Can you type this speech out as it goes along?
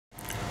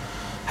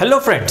Hello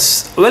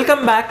friends,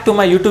 welcome back to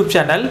my YouTube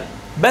channel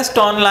Best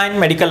Online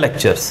Medical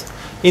Lectures.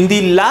 In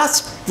the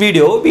last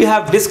video we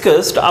have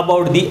discussed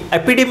about the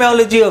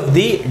epidemiology of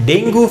the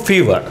dengue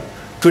fever.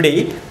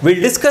 Today we'll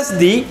discuss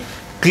the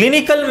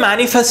clinical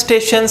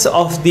manifestations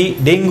of the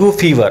dengue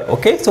fever.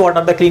 Okay, so what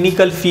are the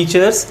clinical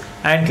features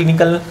and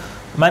clinical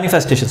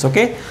manifestations?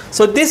 Okay,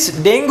 so this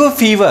dengue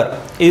fever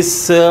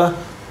is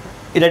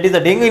that is the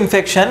dengue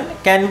infection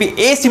can be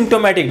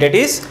asymptomatic, that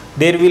is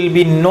there will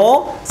be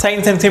no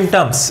signs and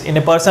symptoms in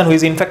a person who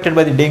is infected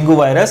by the dengue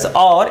virus,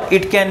 or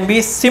it can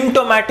be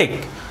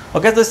symptomatic.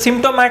 Okay, so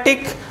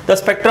symptomatic, the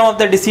spectrum of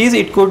the disease,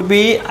 it could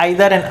be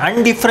either an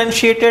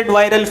undifferentiated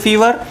viral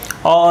fever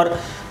or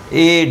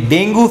a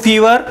dengue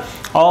fever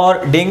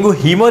or dengue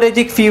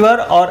hemorrhagic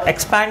fever or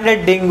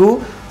expanded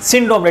dengue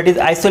syndrome, that is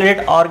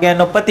isolated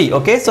organopathy.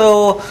 Okay,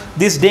 so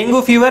this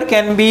dengue fever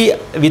can be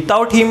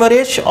without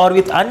hemorrhage or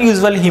with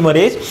unusual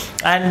hemorrhage,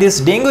 and this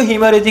dengue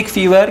hemorrhagic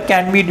fever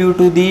can be due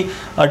to the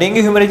dengue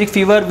hemorrhagic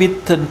fever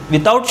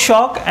without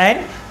shock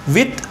and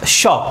with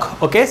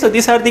shock. Okay, so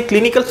these are the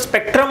clinical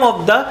spectrum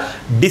of the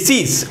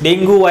disease,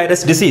 dengue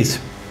virus disease.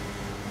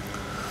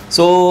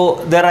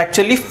 So there are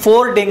actually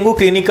 4 dengue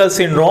clinical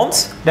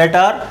syndromes, that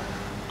are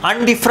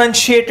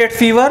undifferentiated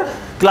fever,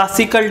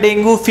 classical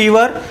dengue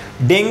fever,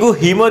 dengue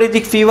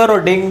hemorrhagic fever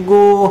or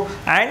dengue,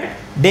 and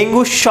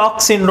dengue shock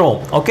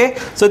syndrome. Okay,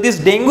 so this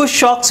dengue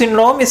shock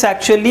syndrome is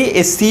actually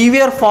a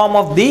severe form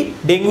of the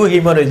dengue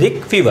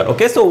hemorrhagic fever.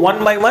 Okay, so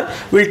one by one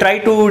we'll try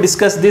to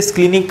discuss this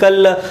clinical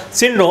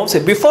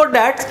syndromes. Before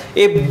that,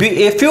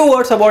 a few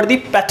words about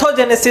the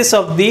pathogenesis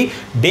of the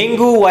dengue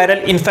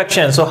viral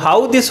infection. So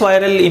how this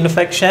viral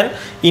infection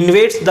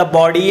invades the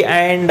body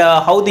and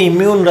how the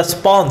immune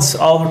response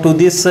to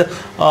this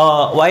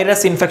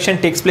virus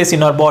infection takes place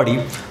in our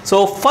body.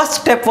 So first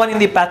step 1 in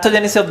the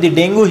pathogenesis of the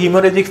dengue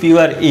hemorrhagic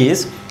fever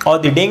is, or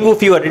the dengue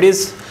fever, it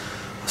is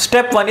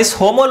step 1 is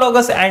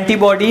homologous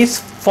antibodies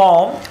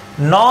form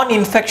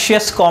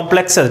non-infectious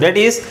complexes, that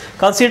is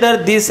consider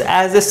this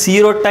as a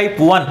serotype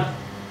 1.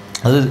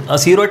 A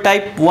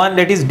serotype 1,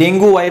 that is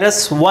dengue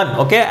virus 1.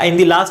 Okay, in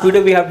the last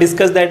video we have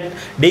discussed that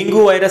dengue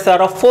virus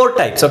are of 4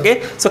 types.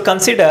 Okay, so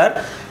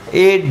consider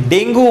a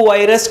dengue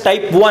virus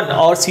type 1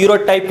 or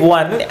serotype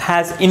 1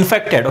 has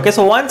infected. Okay,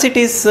 so once it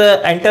is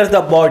enters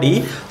the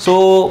body,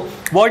 so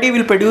body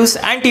will produce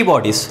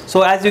antibodies.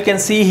 So as you can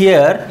see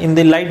here in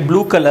the light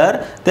blue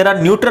color, there are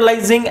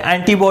neutralizing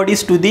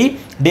antibodies to the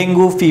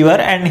dengue fever,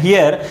 and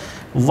here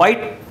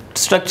white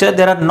structure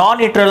there are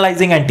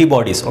non-neutralizing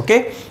antibodies.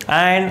 Okay,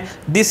 and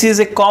this is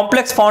a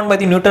complex found by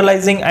the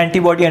neutralizing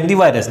antibody and the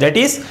virus, that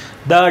is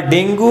the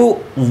dengue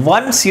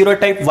 1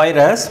 serotype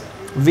virus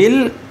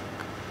will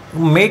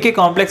make a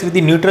complex with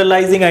the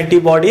neutralizing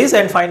antibodies,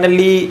 and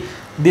finally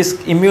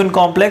this immune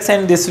complex,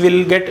 and this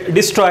will get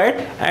destroyed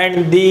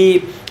and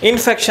the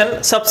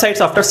infection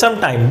subsides after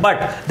some time.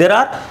 But there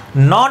are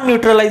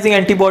non-neutralizing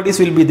antibodies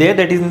will be there,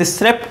 that is in the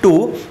step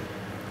 2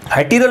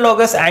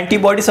 heterologous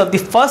antibodies of the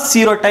first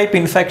serotype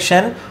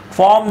infection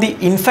form the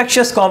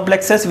infectious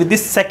complexes with the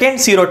second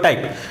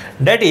serotype.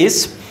 That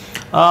is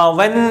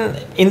when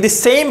in the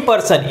same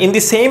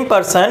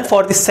person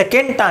for the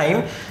second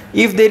time,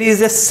 if there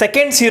is a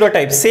second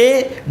serotype,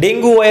 say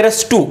dengue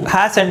virus 2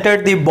 has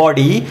entered the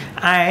body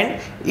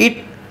and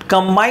it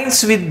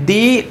combines with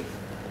the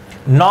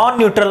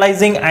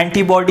non-neutralizing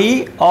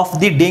antibody of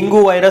the dengue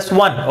virus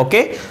 1.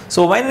 Okay,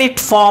 so when it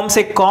forms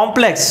a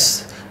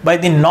complex by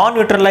the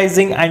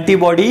non-neutralizing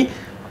antibody,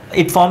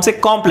 it forms a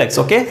complex.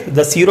 Okay,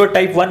 the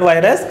serotype 1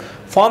 virus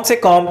forms a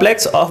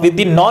complex with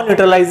the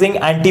non-neutralizing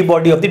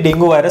antibody of the dengue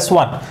virus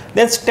 1.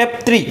 Then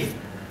step 3,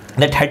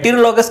 that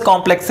heterologous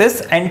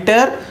complexes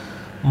enter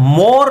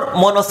more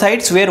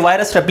monocytes where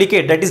virus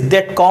replicate, that is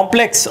that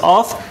complex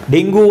of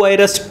dengue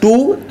virus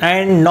 2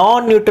 and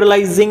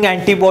non-neutralizing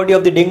antibody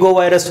of the dengue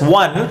virus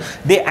 1,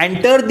 they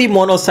enter the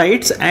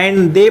monocytes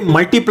and they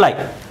multiply.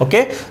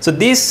 Okay, so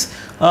this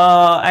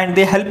and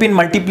they help in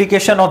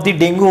multiplication of the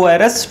dengue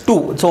virus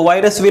 2. So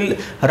virus will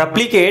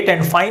replicate,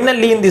 and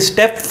finally in the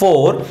step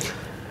 4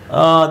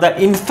 the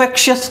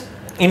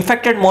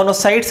infected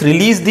monocytes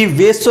release the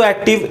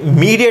vasoactive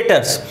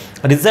mediators,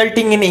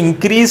 resulting in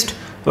increased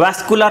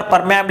vascular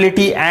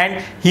permeability and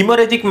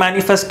hemorrhagic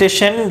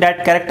manifestation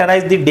that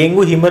characterize the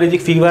dengue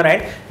hemorrhagic fever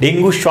and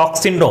dengue shock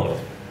syndrome.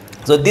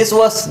 So this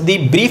was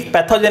the brief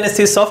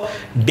pathogenesis of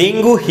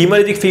dengue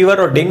hemorrhagic fever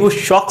or dengue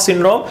shock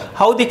syndrome.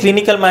 How the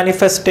clinical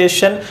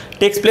manifestation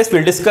takes place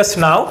we'll discuss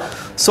now.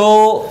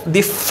 So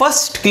the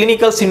first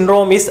clinical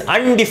syndrome is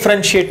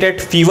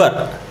undifferentiated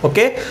fever.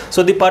 Okay,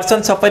 so the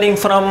person suffering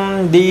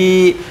from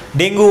the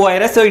dengue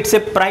virus, so it's a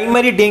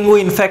primary dengue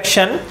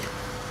infection,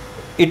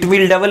 it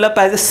will develop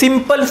as a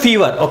simple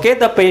fever. Okay,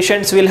 the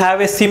patients will have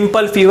a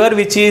simple fever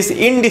which is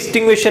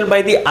indistinguishable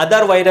by the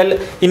other viral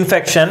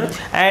infection,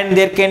 and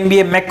there can be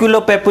a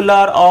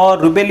maculopapular or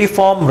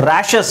rubelliform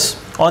rashes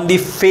on the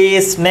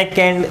face, neck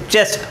and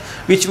chest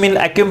which will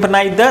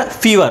accompany the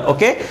fever.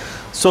 Okay,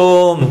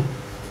 so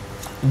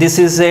this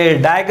is a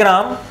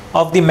diagram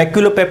of the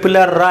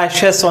maculopapular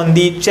rashes on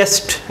the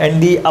chest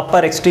and the upper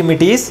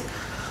extremities.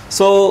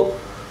 So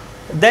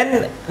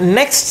Then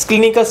next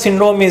clinical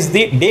syndrome is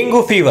the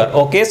dengue fever.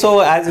 Okay,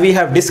 so as we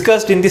have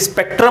discussed in the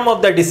spectrum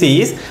of the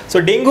disease, so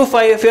dengue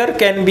fever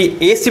can be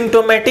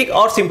asymptomatic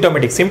or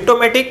symptomatic.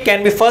 Symptomatic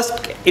can be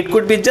first, it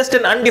could be just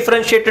an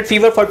undifferentiated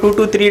fever for 2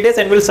 to 3 days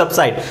and will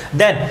subside.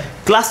 Then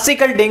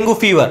classical dengue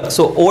fever,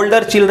 so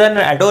older children and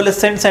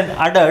adolescents and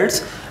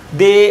adults,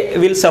 they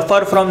will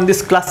suffer from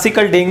this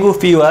classical dengue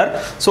fever.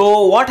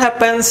 So what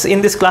happens in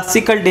this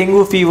classical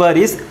dengue fever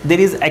is there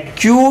is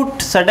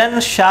acute sudden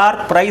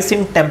sharp rise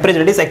in temperature,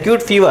 that is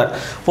acute fever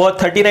for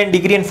 39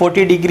 degree and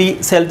 40 degree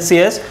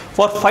Celsius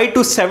for 5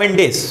 to 7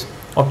 days.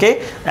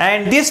 Okay,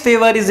 and this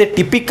fever is a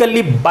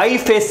typically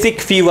biphasic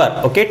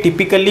fever. Okay,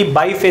 typically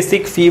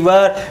biphasic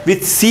fever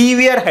with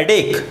severe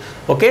headache.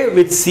 Okay,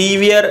 with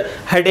severe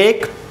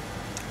headache,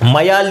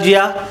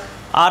 myalgia,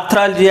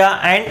 arthralgia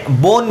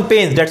and bone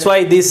pains. That's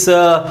why this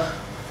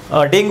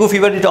dengue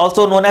fever is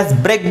also known as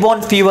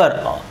breakbone fever,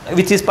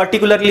 which is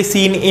particularly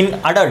seen in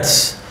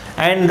adults.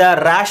 And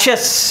the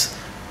rashes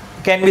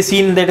can be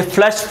seen, that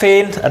flush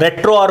pain,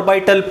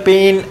 retroorbital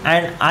pain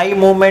and eye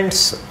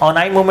movements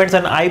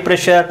and eye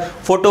pressure,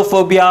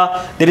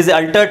 photophobia, there is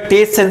altered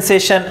taste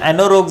sensation,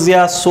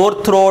 anorexia,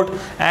 sore throat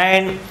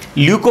and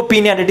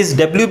leukopenia, that is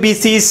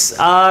WBCs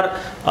are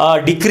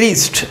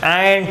decreased,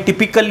 and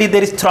typically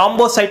there is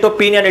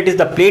thrombocytopenia, that is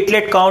the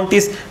platelet count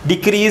is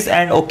decreased,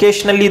 and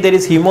occasionally there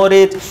is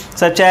hemorrhage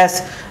such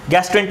as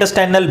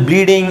gastrointestinal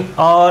bleeding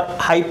or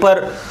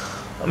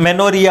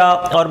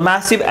hypermenorrhea or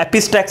massive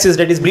epistaxis,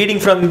 that is bleeding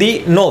from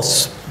the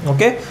nose.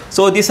 Okay,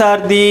 so these are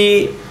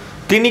the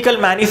clinical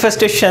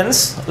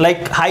manifestations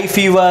like high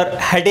fever,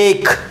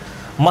 headache,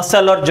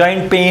 muscle or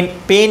joint pain,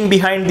 pain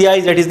behind the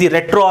eyes, that is the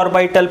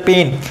retroorbital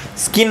pain,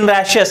 skin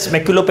rashes,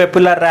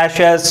 maculopapular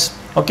rashes.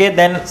 Okay,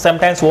 then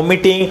sometimes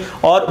vomiting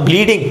or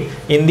bleeding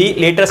in the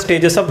later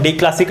stages of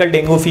classical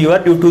dengue fever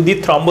due to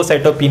the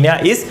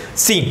thrombocytopenia is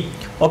seen.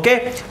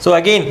 Okay, so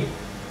again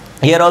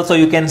here also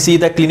you can see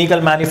the clinical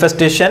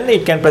manifestation.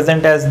 It can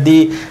present as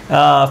the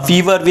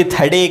fever with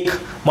headache,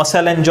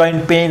 muscle and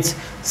joint pains,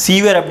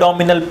 severe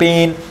abdominal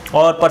pain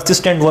or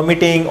persistent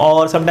vomiting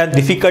or sometimes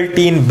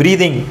difficulty in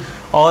breathing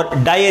or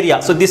diarrhea.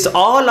 So these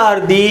all are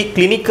the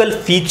clinical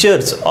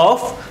features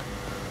of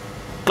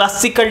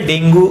classical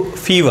dengue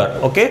fever.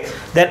 Okay,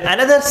 then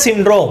another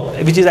syndrome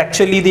which is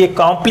actually the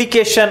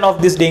complication of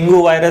this dengue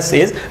virus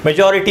is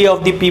majority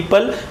of the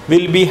people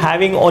will be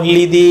having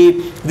only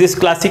this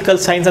classical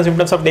signs and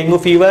symptoms of dengue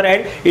fever,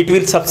 and it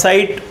will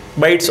subside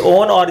by its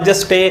own, or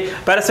just a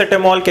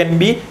paracetamol can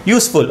be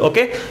useful.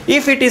 Okay,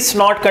 if it is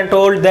not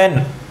controlled,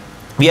 then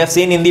we have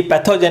seen in the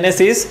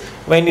pathogenesis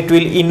when it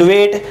will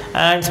invade,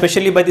 and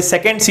especially by the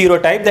second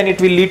serotype, then it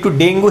will lead to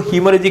dengue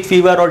hemorrhagic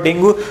fever or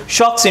dengue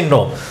shock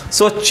syndrome.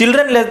 So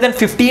children less than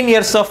 15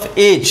 years of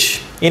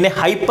age in a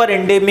hyper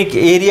endemic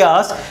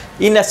areas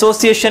in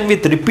association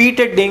with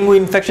repeated dengue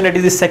infection, that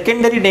is the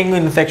secondary dengue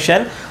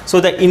infection. So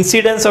the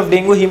incidence of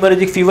dengue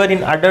hemorrhagic fever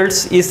in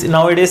adults is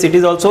nowadays it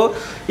is also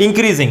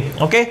increasing.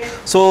 Okay,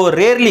 so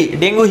rarely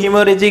dengue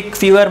hemorrhagic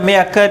fever may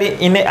occur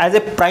as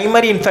a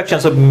primary infection.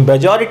 So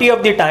majority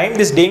of the time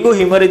this dengue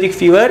hemorrhagic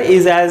fever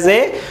is as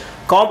a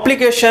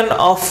complication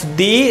of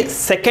the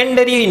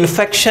secondary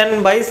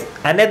infection by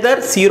another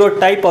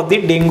serotype of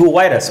the dengue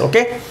virus.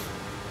 Okay,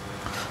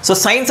 so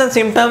signs and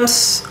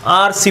symptoms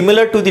are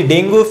similar to the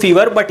dengue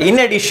fever, but in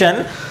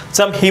addition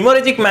some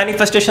hemorrhagic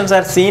manifestations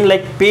are seen,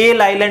 like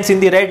pale islands in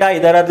the red eye,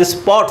 there are the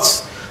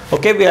spots.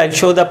 Okay, I'll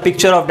show the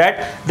picture of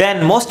that.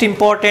 Then most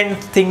important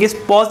thing is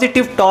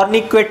positive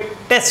tourniquet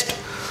test.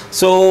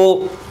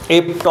 So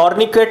a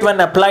tourniquet when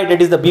applied,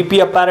 that is the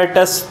BP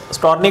apparatus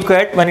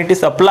tourniquet, when it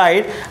is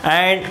applied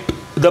and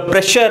the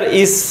pressure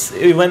is,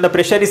 when the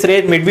pressure is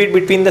raised midway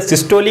between the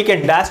systolic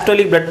and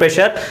diastolic blood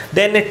pressure,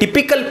 then a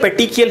typical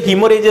petechial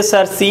hemorrhages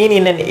are seen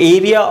in an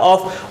area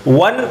of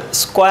 1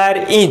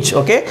 square inch.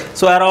 Okay,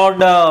 so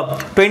around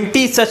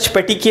 20 such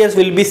petechias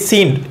will be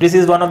seen. This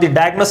is one of the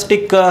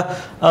diagnostic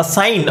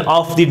sign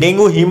of the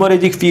dengue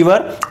hemorrhagic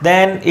fever.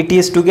 Then it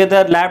is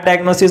together lab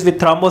diagnosis with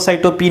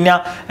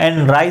thrombocytopenia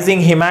and rising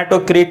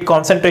hematocrit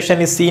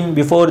concentration is seen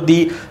before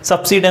the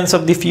subsidence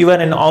of the fever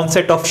and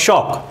onset of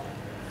shock.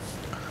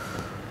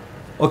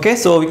 Okay,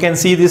 so we can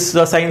see this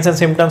signs and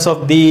symptoms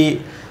of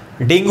the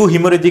dengue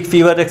hemorrhagic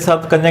fever,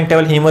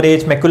 subconjunctival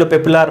hemorrhage,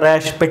 maculopapular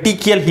rash,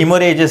 petechial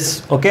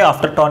hemorrhages, okay,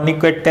 after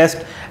tourniquet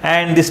test,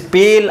 and this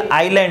pale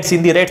islands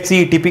in the Red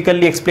Sea,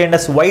 typically explained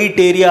as white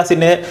areas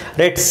in a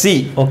Red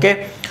Sea.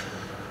 Okay,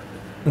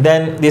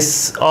 then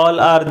this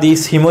all are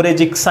these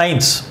hemorrhagic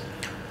signs.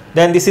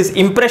 Then this is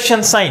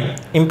impression sign.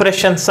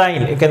 Impression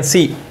sign you can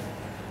see.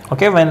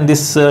 Okay, when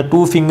these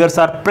two fingers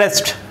are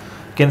pressed,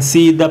 you can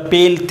see the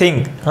pale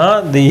thing,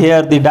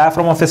 here the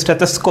diaphragm of a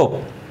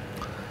stethoscope.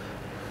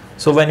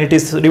 So when it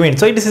is remained,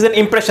 so this is an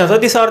impression. So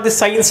these are the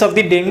signs of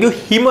the dengue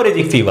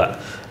hemorrhagic fever.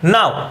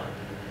 Now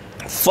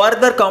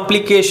further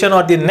complication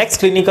or the next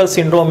clinical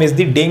syndrome is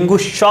the dengue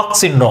shock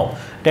syndrome,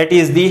 that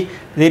is the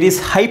there is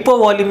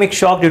hypovolemic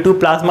shock due to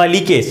plasma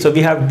leakage. So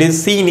we have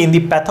this seen in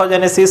the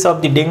pathogenesis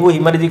of the dengue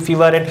hemorrhagic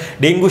fever and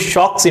dengue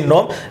shock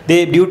syndrome.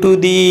 Due to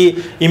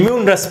the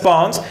immune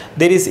response,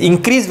 there is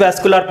increased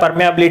vascular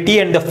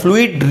permeability and the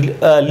fluid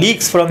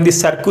leaks from the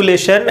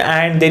circulation,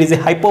 and there is a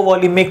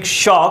hypovolemic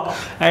shock,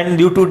 and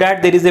due to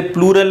that there is a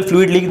pleural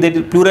fluid leak, there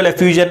is pleural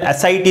effusion,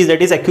 ascites,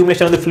 that is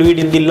accumulation of the fluid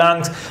in the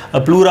lungs,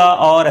 pleura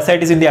or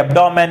ascites in the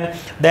abdomen,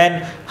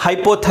 then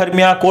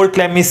hypothermia, cold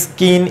clammy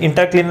skin,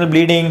 intercranial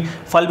bleeding,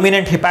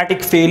 fulminant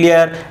hepatic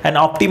failure, and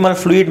optimal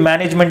fluid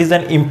management is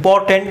an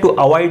important to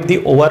avoid the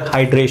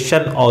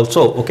overhydration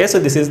also. Okay, so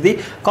this is the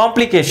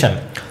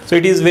complication. So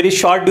it is very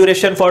short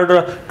duration for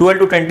 12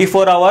 to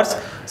 24 hours.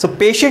 So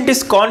patient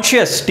is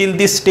conscious till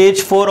the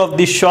stage 4 of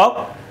the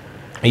shock.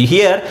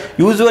 Here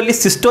usually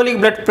systolic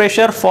blood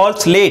pressure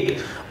falls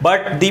late,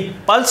 but the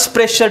pulse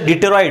pressure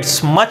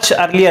deteriorates much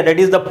earlier. That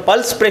is the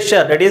pulse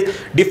pressure, that is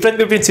difference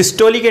between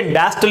systolic and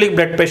diastolic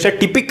blood pressure,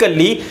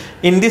 typically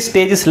in this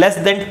stage is less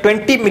than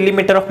 20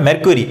 millimeter of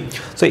mercury.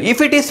 So if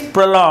it is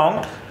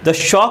prolonged, the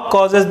shock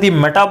causes the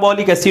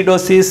metabolic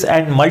acidosis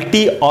and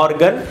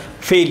multi-organ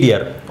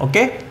failure.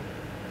 Okay,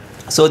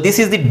 so this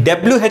is the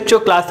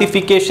WHO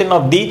classification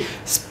of the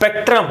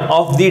spectrum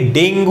of the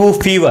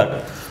dengue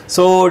fever.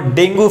 So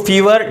dengue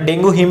fever,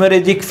 dengue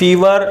hemorrhagic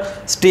fever,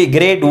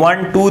 grade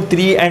 1, 2,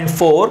 3 and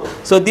 4.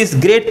 So this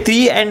grade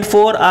 3 and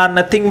 4 are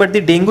nothing but the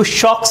dengue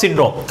shock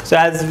syndrome. So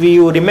as we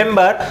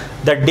remember,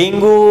 the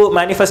dengue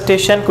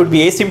manifestation could be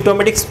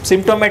asymptomatic,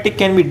 symptomatic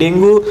can be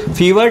dengue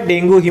fever,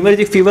 dengue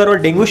hemorrhagic fever or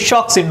dengue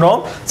shock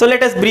syndrome. So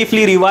let us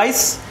briefly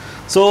revise.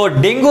 So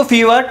dengue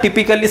fever,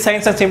 typically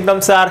signs and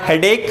symptoms are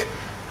headache,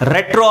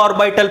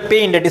 retroorbital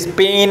pain, that is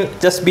pain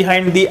just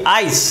behind the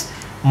eyes,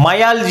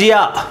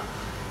 myalgia,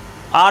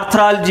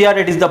 arthralgia,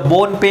 that is the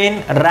bone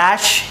pain,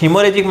 rash,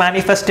 hemorrhagic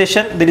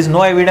manifestation. There is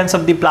no evidence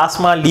of the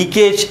plasma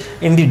leakage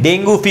in the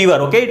dengue fever.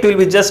 Okay, it will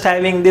be just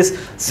having this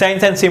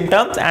signs and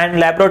symptoms, and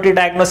laboratory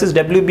diagnosis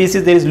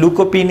WBC, there is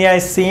leukopenia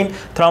is seen,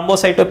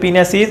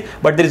 thrombocytopenia is seen,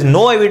 but there is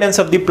no evidence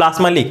of the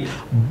plasma leak.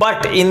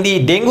 But in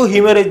the dengue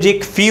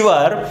hemorrhagic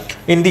fever,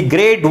 in the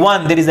grade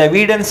 1, there is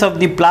evidence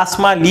of the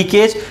plasma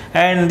leakage,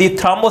 and the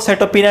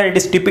thrombocytopenia, it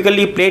is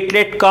typically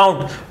platelet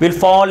count will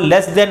fall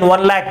less than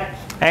 1 lakh,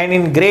 and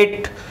in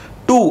grade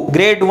 2,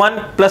 grade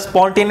 1 plus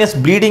spontaneous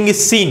bleeding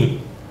is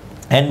seen,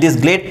 and this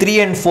grade 3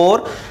 and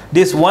 4,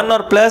 this 1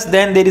 or plus,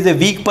 then there is a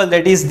weak pulse,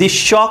 that is the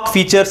shock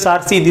features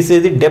are seen. This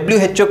is the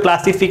WHO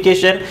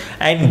classification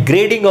and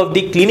grading of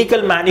the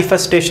clinical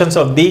manifestations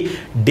of the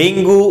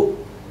dengue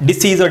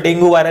disease or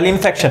dengue viral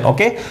infection.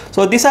 Okay,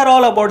 so these are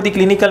all about the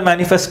clinical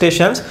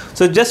manifestations.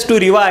 So just to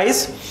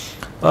revise,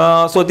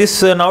 so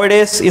this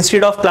nowadays,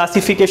 instead of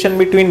classification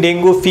between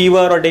dengue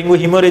fever or dengue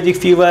hemorrhagic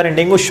fever and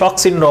dengue shock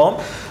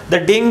syndrome, the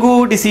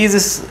dengue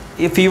disease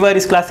fever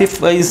is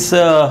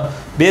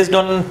based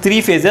on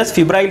 3 phases: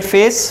 febrile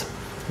phase,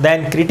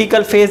 then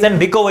critical phase and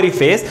recovery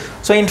phase.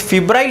 So in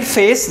febrile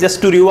phase,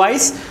 just to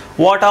revise,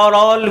 what are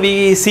all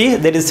we see?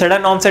 There is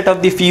sudden onset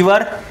of the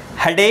fever,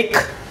 headache,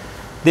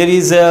 there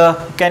is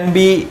can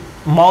be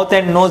mouth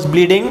and nose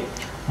bleeding,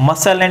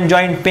 muscle and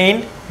joint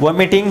pain,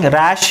 vomiting,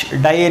 rash,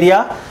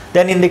 diarrhea.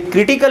 Then in the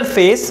critical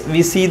phase,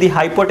 we see the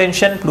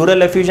hypotension,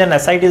 pleural effusion,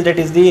 ascites, that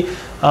is the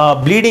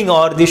bleeding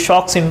or the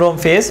shock syndrome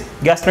phase,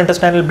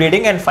 gastrointestinal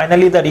bleeding, and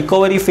finally the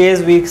recovery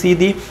phase, we see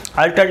the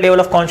altered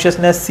level of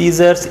consciousness,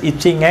 seizures,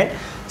 itching and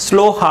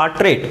slow heart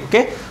rate.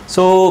 Okay,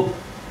 so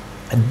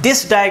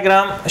this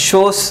diagram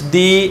shows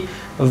the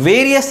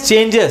various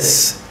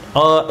changes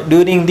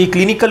during the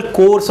clinical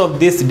course of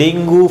this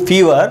dengue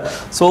fever.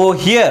 So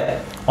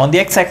here on the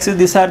x-axis,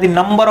 these are the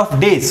number of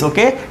days.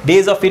 Okay,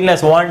 days of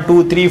illness, 1,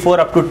 2, 3,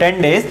 4 up to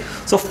 10 days.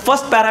 So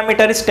first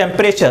parameter is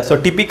temperature.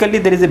 So typically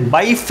there is a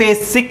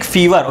biphasic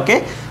fever.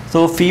 Okay,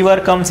 so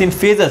fever comes in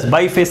phases,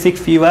 biphasic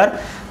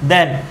fever.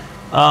 Then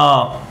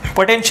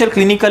potential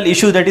clinical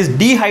issue, that is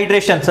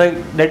dehydration. So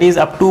that is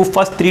up to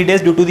first 3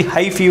 days due to the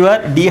high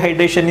fever,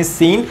 dehydration is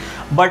seen,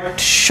 but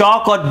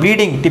shock or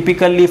bleeding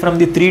typically from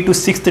the 3 to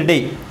 6th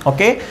day.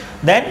 Okay,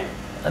 then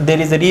there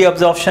is a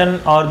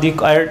reabsorption or the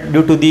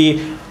due to the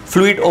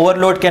fluid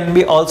overload can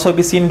be also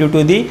be seen due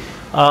to the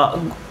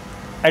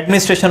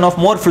administration of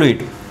more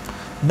fluid.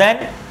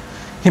 Then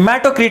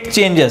hematocrit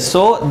changes.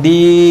 So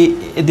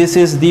this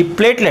is the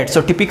platelets.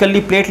 So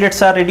typically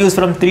platelets are reduced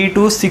from 3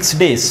 to 6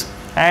 days.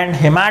 And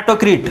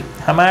hematocrit,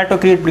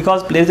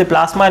 because there is a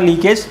plasma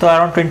leakage, so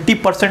around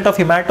 20% of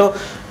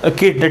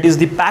hematocrit, that is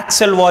the packed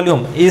cell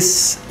volume,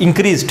 is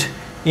increased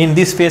in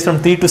this phase from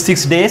 3 to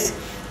 6 days.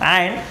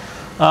 And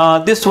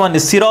this one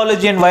is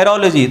serology and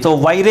virology. So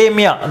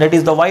viremia, that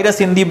is the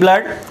virus in the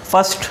blood,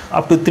 first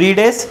up to 3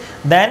 days.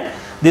 Then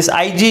this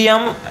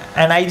IgM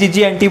and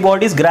IgG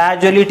antibodies,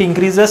 gradually it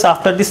increases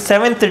after the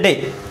 7th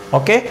day.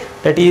 Okay,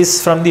 that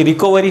is from the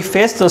recovery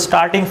phase. So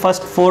starting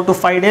first 4 to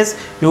 5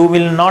 days, you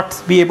will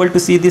not be able to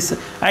see these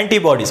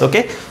antibodies.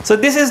 Okay, so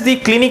this is the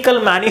clinical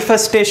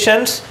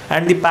manifestations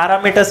and the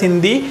parameters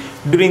in the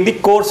during the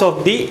course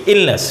of the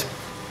illness.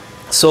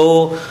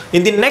 So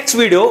in the next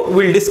video,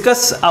 we'll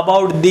discuss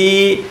about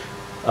the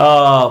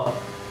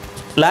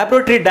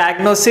laboratory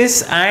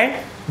diagnosis and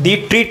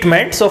the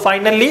treatment. So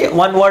finally,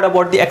 one word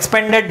about the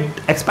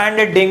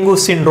expanded dengue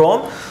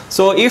syndrome.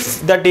 So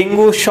if the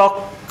dengue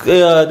shock,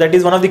 that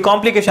is one of the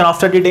complications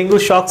after the dengue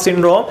shock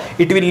syndrome,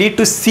 it will lead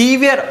to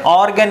severe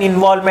organ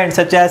involvement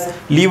such as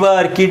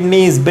liver,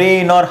 kidneys,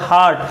 brain or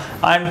heart,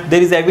 and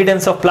there is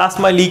evidence of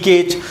plasma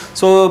leakage.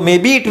 So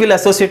maybe it will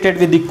associated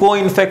with the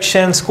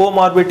co-infections,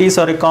 comorbidities,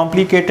 or a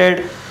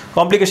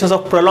complications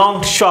of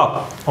prolonged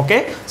shock.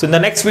 Okay, so in the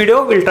next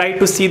video we'll try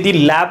to see the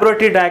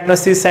laboratory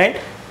diagnosis and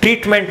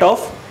treatment of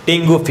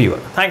dengue fever.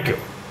 Thank you.